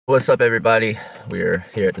What's up, everybody? We're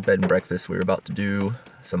here at the bed and breakfast. We're about to do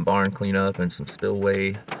some barn cleanup and some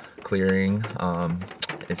spillway clearing.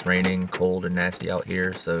 It's raining, cold, and nasty out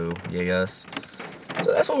here, so yay us.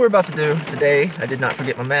 So that's what we're about to do today. I did not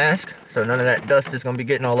forget my mask, so none of that dust is going to be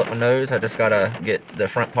getting all up my nose. I just gotta get the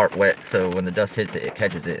front part wet, so when the dust hits it, it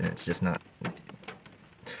catches it, and it's just not...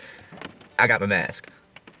 I got my mask.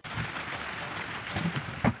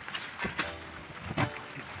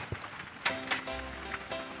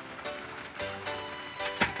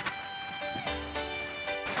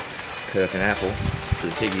 Cut up an apple for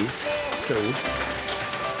the piggies. So,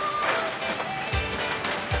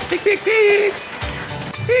 pigs!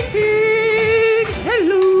 Pig!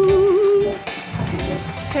 Hello!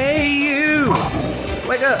 Hey you!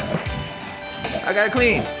 Wake up! I gotta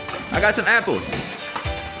clean. I got some apples.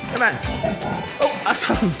 Come on. Oh, I'm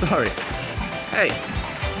sorry. Hey.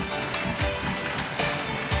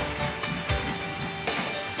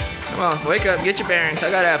 Come on, wake up, get your bearings.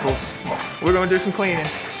 I got apples. We're gonna do some cleaning.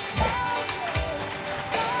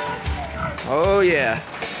 Oh yeah.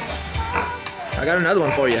 I got another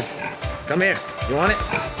one for you. Come here. You want it?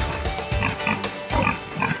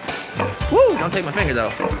 Woo! Don't take my finger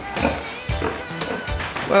though.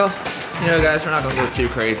 Well, you know guys, we're not going to go too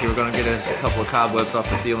crazy. We're going to get a couple of cobwebs off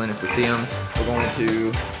the ceiling if we see them. We're going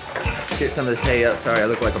to get some of this hay up. Sorry, I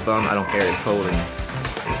look like a bum. I don't care. It's cold and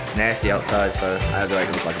nasty outside, so I have to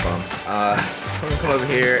look like a bum. We're going to come over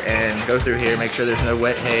here and go through here, make sure there's no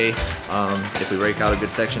wet hay. If we rake out a good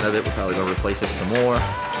section of it, we're probably going to replace it with some more.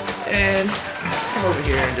 And come over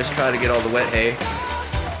here and just try to get all the wet hay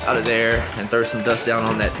out of there and throw some dust down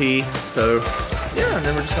on that pea. So yeah, and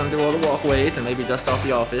then we're just going to do all the walkways and maybe dust off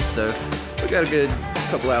the office. So we got a good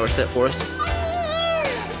couple hours set for us.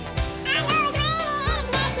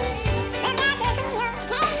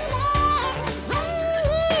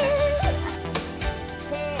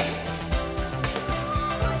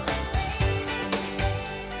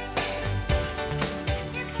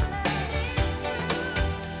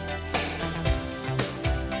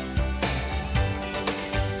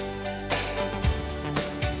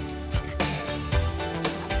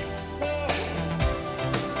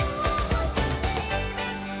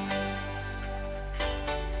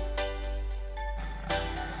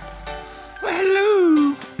 Well,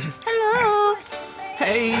 hello! Hello!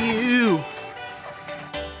 Hey, you!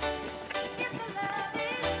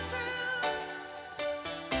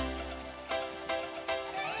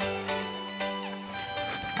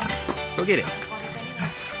 Go get it.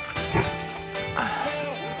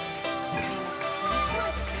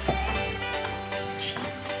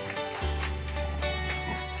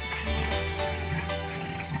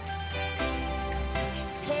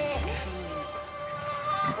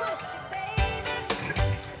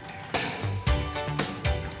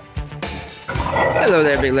 Hello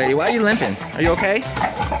there, big lady. Why are you limping? Are you okay?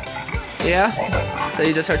 Yeah? So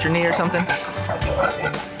you just hurt your knee or something?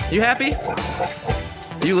 You happy?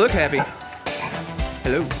 You look happy.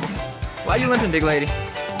 Hello. Why are you limping, big lady?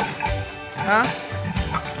 Huh?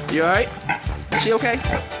 You alright? Is she okay?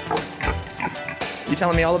 You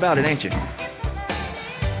telling me all about it, ain't you?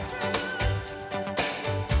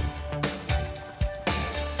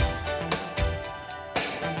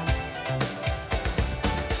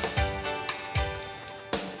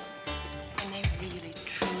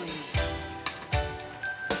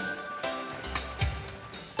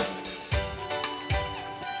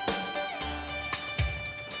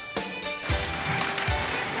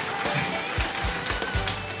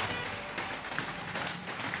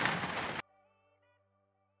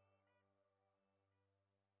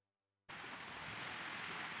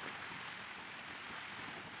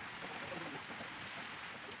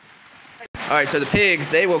 Alright, so the pigs,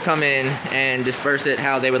 they will come in and disperse it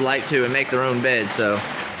how they would like to and make their own bed. So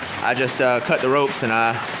I just cut the ropes and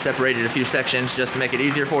I separated a few sections just to make it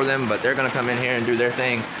easier for them, but they're going to come in here and do their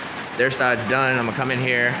thing. Their side's done. I'm going to come in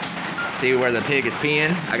here, see where the pig is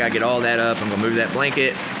peeing. I got to get all that up. I'm going to move that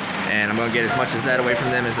blanket, and I'm going to get as much of that away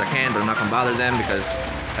from them as I can, but I'm not going to bother them because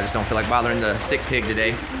I just don't feel like bothering the sick pig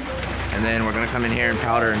today. And then we're going to come in here and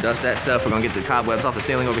powder and dust that stuff. We're going to get the cobwebs off the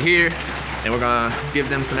ceiling over here, and we're going to give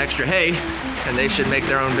them some extra hay, and they should make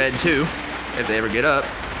their own bed too if they ever get up.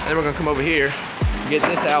 And then we're going to come over here, get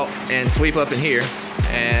this out, and sweep up in here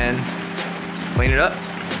and clean it up.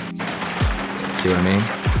 See what I mean?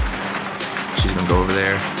 She's going to go over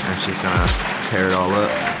there and she's going to tear it all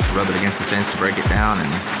up, rub it against the fence to break it down, and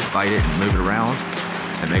bite it and move it around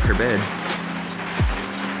and make her bed.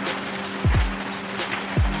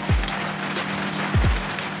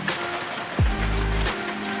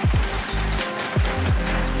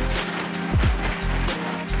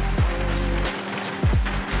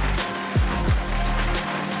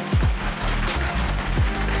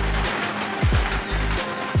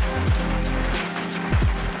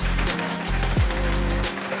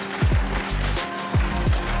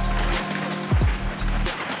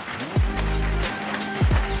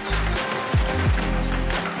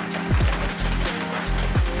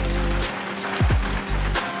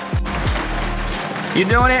 You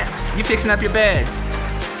doing it? You fixing up your bed?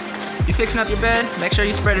 You fixing up your bed? Make sure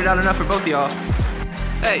you spread it out enough for both of y'all.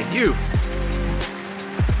 Hey, you.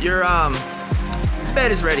 Your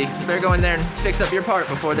bed is ready. You better go in there and fix up your part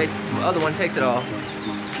before the other one takes it all.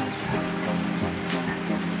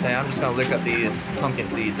 Hey, I'm just gonna lick up these pumpkin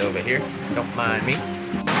seeds over here. Don't mind me.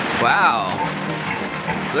 Wow.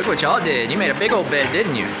 Look what y'all did. You made a big old bed,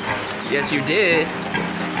 didn't you? Yes, you did.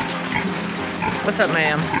 What's up,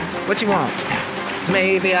 ma'am? What you want?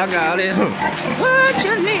 Maybe I got it. What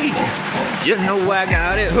you need? You know I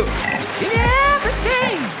got it.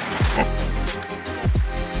 Everything.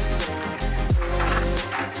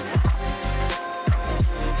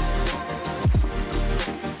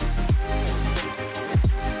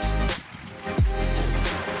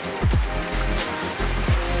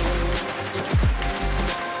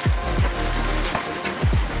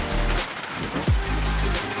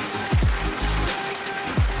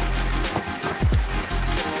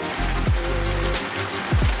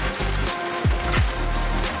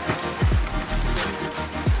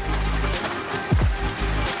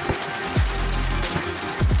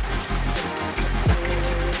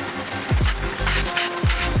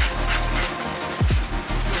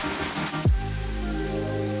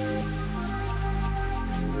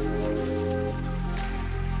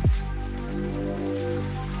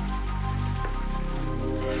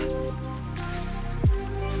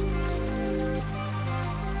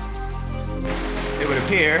 It would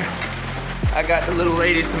appear I got the little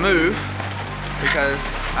ladies to move because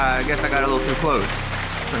I guess I got a little too close.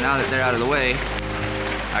 So now that they're out of the way,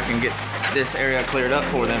 I can get this area cleared up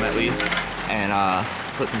for them at least, and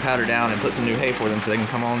put some powder down and put some new hay for them so they can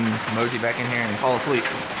come on and mosey back in here and fall asleep.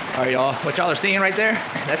 All right, y'all, what y'all are seeing right there,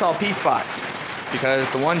 that's all pee spots, because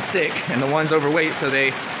the one's sick and the one's overweight, so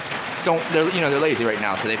they're lazy right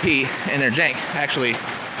now, so they pee and they're jank. Actually,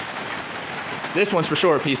 this one's for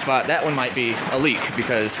sure a pee spot. That one might be a leak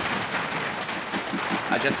because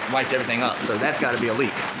I just wiped everything up, so that's got to be a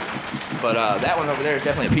leak. But that one over there is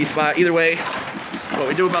definitely a pee spot. Either way, what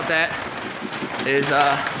we do about that is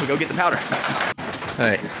we go get the powder. All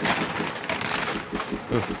right.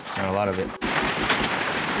 Ooh, got a lot of it.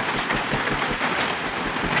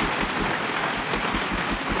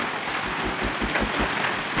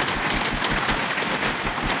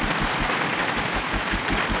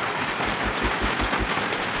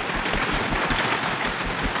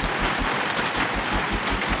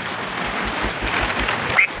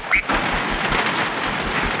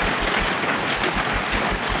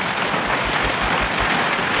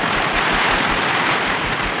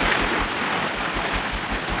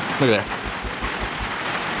 Look at that.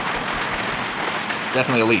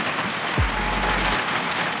 Definitely a leak.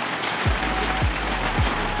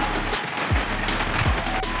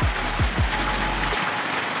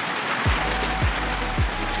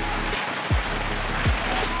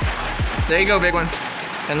 There you go, big one.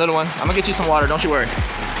 And little one. I'm gonna get you some water, don't you worry.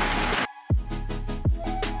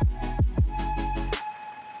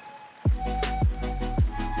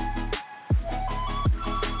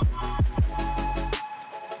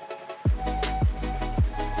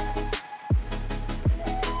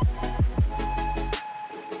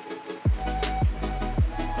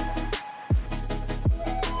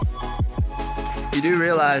 You do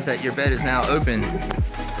realize that your bed is now open.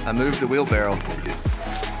 I moved the wheelbarrow.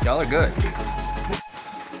 Y'all are good.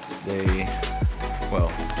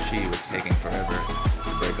 Well, she was taking forever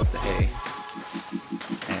to break up the hay.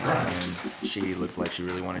 And she looked like she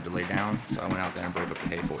really wanted to lay down, so I went out there and broke up the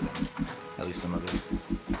hay for them. At least some of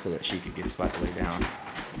it, so that she could get a spot to lay down.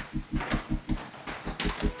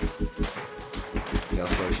 See how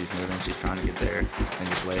slow she's moving? She's trying to get there and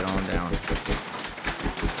just lay it on down.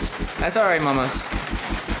 That's alright, mamas.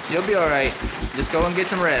 You'll be alright. Just go and get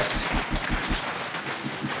some rest.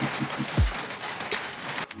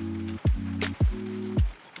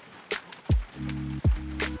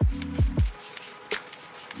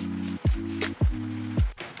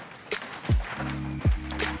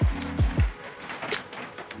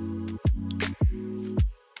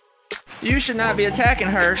 You should not be attacking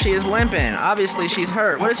her. She is limping. Obviously, she's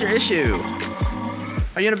hurt. What is your issue?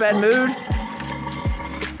 Are you in a bad mood?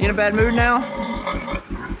 You in a bad mood now?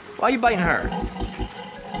 Why are you biting her?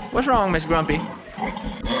 What's wrong, Miss Grumpy?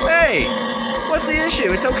 Hey! What's the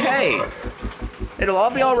issue? It's okay. It'll all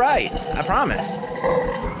be alright. I promise.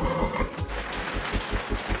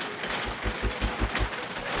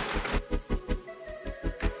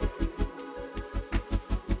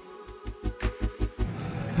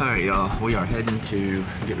 Alright, y'all. We are heading to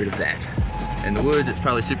get rid of that. In the woods, it's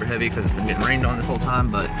probably super heavy because it's been getting rained on this whole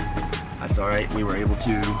time, but that's alright. We were able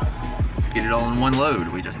to get it all in one load.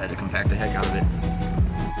 We just had to compact the heck out of it.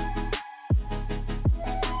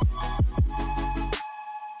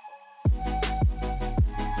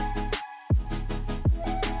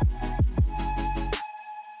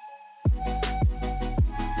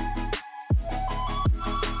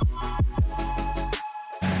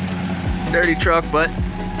 Dirty truck, but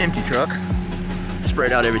empty truck.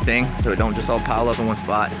 Spread out everything so it don't just all pile up in one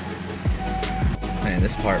spot. Man,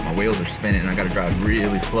 this part, my wheels are spinning and I gotta drive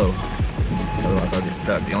really slow. Otherwise I'll get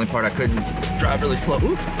stuck. The only part I couldn't drive really slow,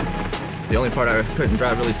 the only part I couldn't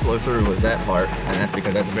drive really slow through was that part, and that's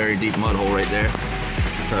because that's a very deep mud hole right there.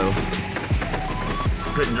 So,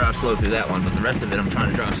 couldn't drive slow through that one, but the rest of it I'm trying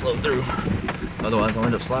to drive slow through. Otherwise I'll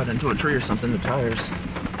end up sliding into a tree or something. The tires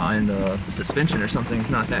and the suspension or something's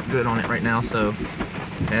not that good on it right now, so,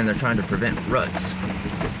 and they're trying to prevent ruts.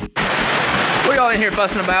 What are y'all in here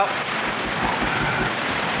fussing about?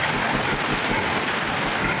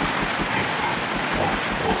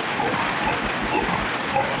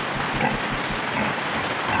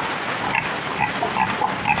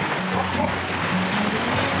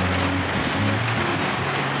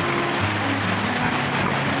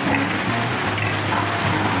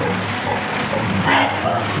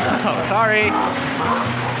 Oh, sorry.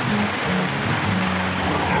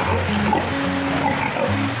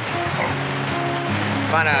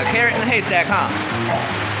 Find a carrot in the haystack, huh?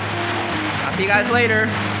 I'll see you guys later.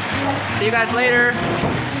 See you guys later.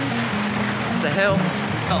 What the hell?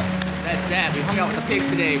 Oh, that's that. We hung out with the pigs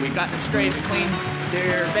today. We got them straight. We cleaned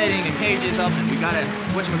their bedding and cages up, and we got it.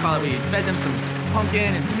 Whatchamacallit, we fed them some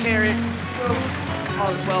pumpkin and some carrots.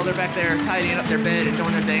 All is well. They're back there tidying up their bed and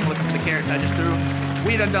doing their thing, looking for the carrots I just threw.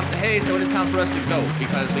 We done dumped the hay, so it is time for us to go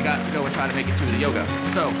because we got to go and try to make it to the yoga.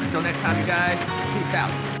 So, until next time, you guys, peace out.